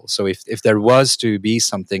variables. So if there was to be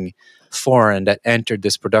something foreign that entered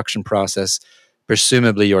this production process,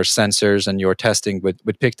 presumably your sensors and your testing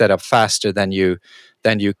would pick that up faster than you're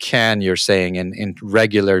saying in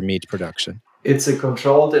regular meat production. It's a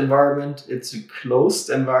controlled environment, it's a closed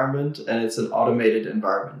environment, and it's an automated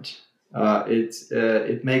environment.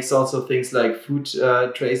 It makes also things like food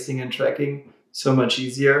tracing and tracking so much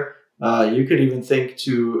easier. You could even think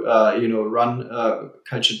to run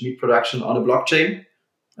cultured meat production on a blockchain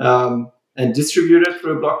and distribute it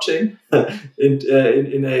through a blockchain in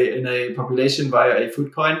a population via a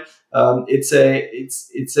food coin.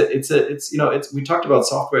 We talked about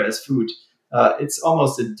software as food. It's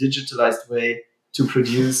almost a digitalized way to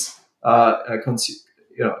produce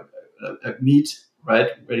meat, right,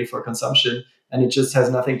 ready for consumption, and it just has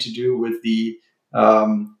nothing to do with the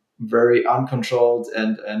very uncontrolled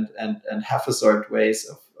and haphazard ways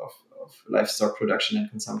of livestock production and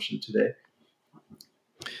consumption today.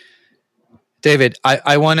 David,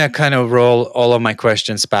 I want to kind of roll all of my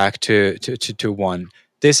questions back to one.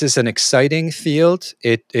 This is an exciting field.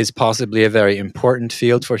 It is possibly a very important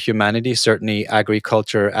field for humanity. Certainly,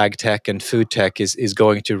 agriculture, ag tech, and food tech is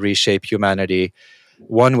going to reshape humanity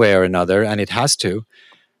one way or another, and it has to.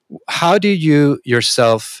 How do you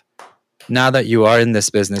yourself, now that you are in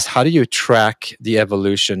this business, how do you track the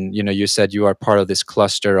evolution? You said you are part of this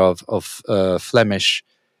cluster of Flemish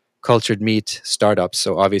cultured meat startups,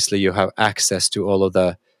 so obviously you have access to all of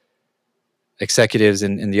the executives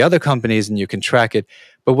in the other companies and you can track it.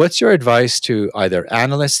 But what's your advice to either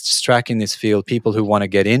analysts tracking this field, people who want to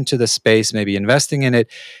get into the space, maybe investing in it,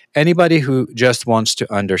 anybody who just wants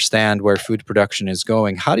to understand where food production is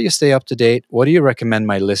going? How do you stay up to date? What do you recommend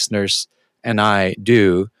my listeners and I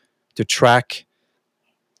do to track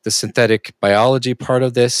the synthetic biology part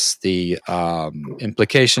of this, the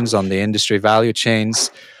implications on the industry value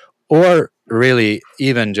chains, or really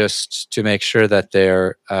even just to make sure that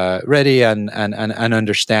they're ready and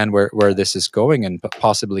understand where this is going and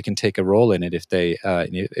possibly can take a role in it if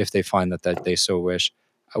they find that they so wish?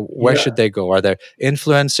 Where should they go? Are there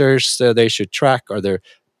influencers they should track? Are there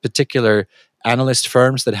particular analyst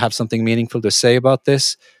firms that have something meaningful to say about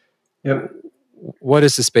this? Yep. What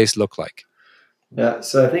does the space look like? Yeah,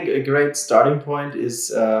 so I think a great starting point is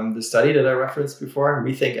the study that I referenced before,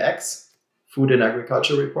 MethaneX, Food and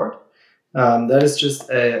Agriculture Report. That is just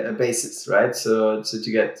a basis, right? So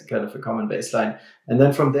to get kind of a common baseline. And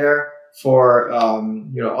then from there, for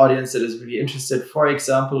audience that is really interested, for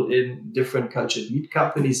example, in different cultured meat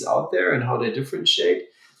companies out there and how they differentiate,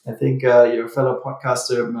 I think your fellow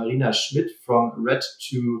podcaster Marina Schmidt from Red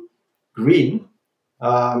to Green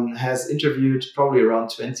has interviewed probably around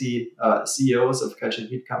 20 CEOs of cultured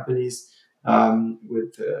meat companies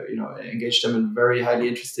engaged them in very highly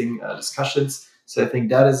interesting discussions. So I think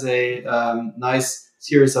that is a nice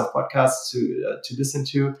series of podcasts to listen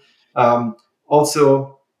to.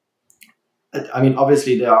 Also, I mean,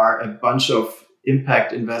 obviously there are a bunch of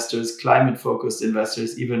impact investors, climate-focused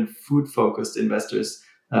investors, even food-focused investors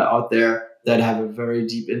out there that have a very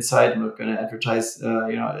deep insight. I'm not going to advertise,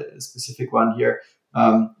 a specific one here.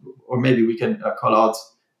 Or maybe we can call out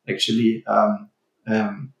actually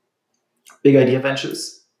Big Idea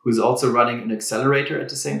Ventures, who's also running an accelerator at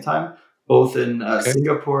the same time, both in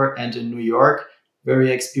Singapore and in New York.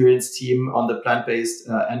 Very experienced team on the plant-based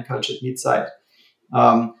and cultured meat side.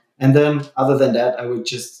 And then other than that, I would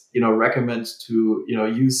just recommend to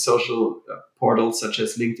use social portals such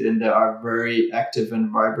as LinkedIn. There are very active and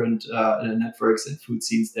vibrant networks and food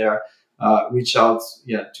scenes there. Reach out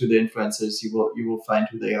to the influencers. You will find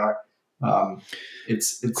who they are.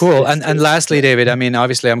 It's cool. And lastly, David, I mean,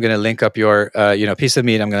 obviously I'm going to link up your piece of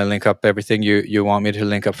meat. I'm going to link up everything you want me to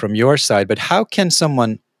link up from your side. But how can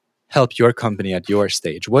someone help your company at your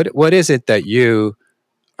stage? What is it that you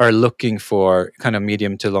are looking for, kind of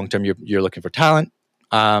medium to long term? You're looking for talent.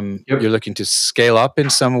 You're looking to scale up in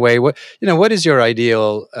some way. What is your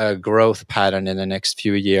ideal growth pattern in the next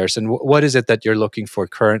few years, and what is it that you're looking for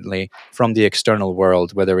currently from the external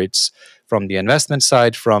world, whether it's from the investment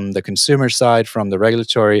side, from the consumer side, from the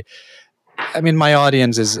regulatory? I mean, my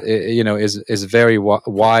audience is very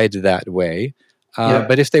wide that way.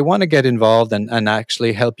 But if they want to get involved and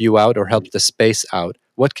actually help you out or help the space out,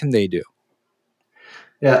 what can they do?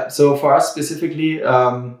 Yeah. So for us specifically,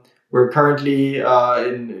 we're currently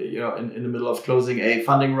in the middle of closing a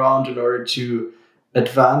funding round in order to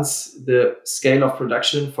advance the scale of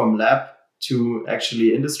production from lab to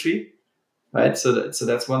actually industry, right? So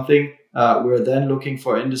that's one thing. We're then looking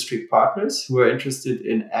for industry partners who are interested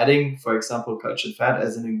in adding, for example, cultured fat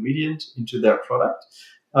as an ingredient into their product,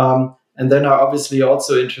 and then are obviously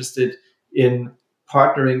also interested in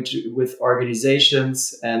partnering with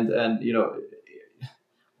organizations and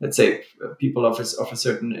let's say people of a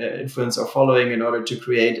certain influence or following in order to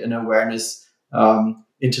create an awareness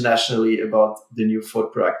internationally about the new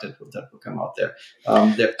food product that will come out there.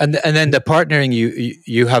 And then the partnering,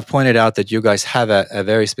 you have pointed out that you guys have a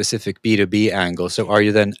very specific B2B angle. So are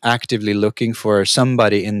you then actively looking for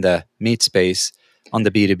somebody in the meat space on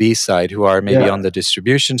the B2B side who are maybe on the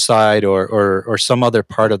distribution side or some other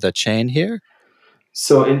part of the chain here?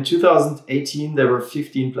 So in 2018, there were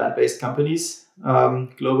 15 plant-based companies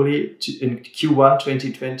globally. In Q1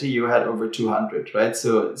 2020, you had over 200, right?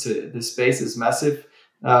 So the space is massive.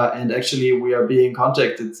 And actually, we are being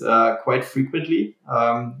contacted quite frequently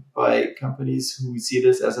by companies who see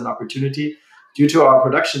this as an opportunity. Due to our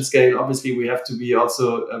production scale, obviously, we have to be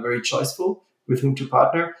also very choiceful with whom to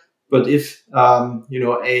partner. But if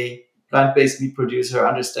a plant-based meat producer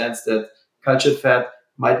understands that cultured fat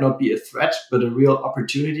might not be a threat, but a real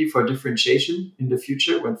opportunity for differentiation in the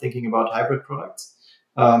future when thinking about hybrid products,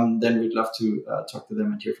 then we'd love to talk to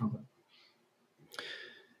them and hear from them.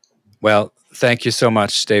 Well, thank you so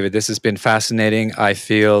much, David. This has been fascinating. I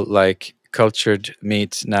feel like cultured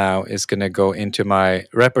meat now is going to go into my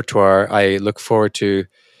repertoire. I look forward to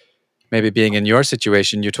maybe being in your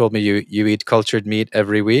situation. You told me you eat cultured meat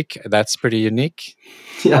every week. That's pretty unique.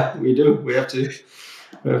 Yeah, we do. We have to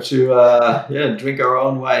drink our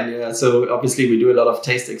own wine. Yeah. So obviously we do a lot of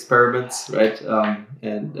taste experiments, right?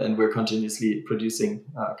 And we're continuously producing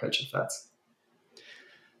cultured fats.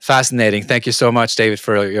 Fascinating. Thank you so much, David,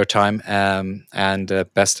 for your time,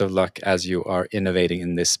 and best of luck as you are innovating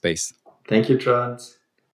in this space. Thank you, Trond.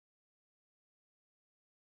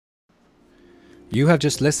 You have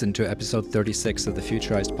just listened to episode 36 of the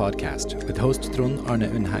Futurized podcast with host Trond Arne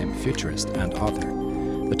Undheim, futurist and author.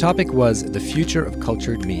 The topic was the future of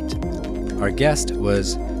cultured meat. Our guest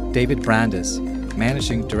was David Brandes,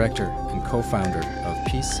 managing director and co-founder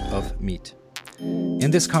of Piece of Meat. In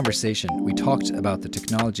this conversation, we talked about the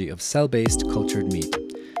technology of cell-based cultured meat,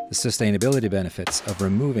 the sustainability benefits of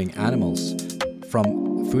removing animals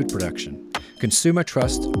from food production, consumer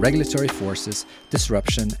trust, regulatory forces,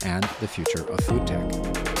 disruption, and the future of food tech.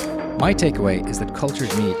 My takeaway is that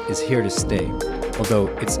cultured meat is here to stay, although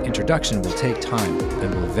its introduction will take time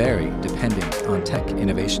and will vary depending on tech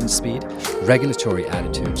innovation speed, regulatory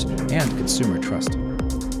attitudes, and consumer trust.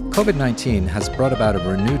 COVID-19 has brought about a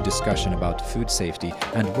renewed discussion about food safety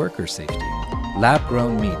and worker safety.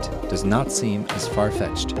 Lab-grown meat does not seem as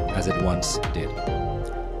far-fetched as it once did.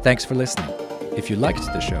 Thanks for listening. If you liked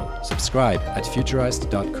the show, subscribe at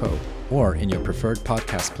futurized.co or in your preferred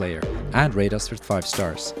podcast player and rate us with 5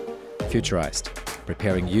 stars. Futurized,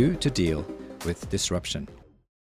 preparing you to deal with disruption.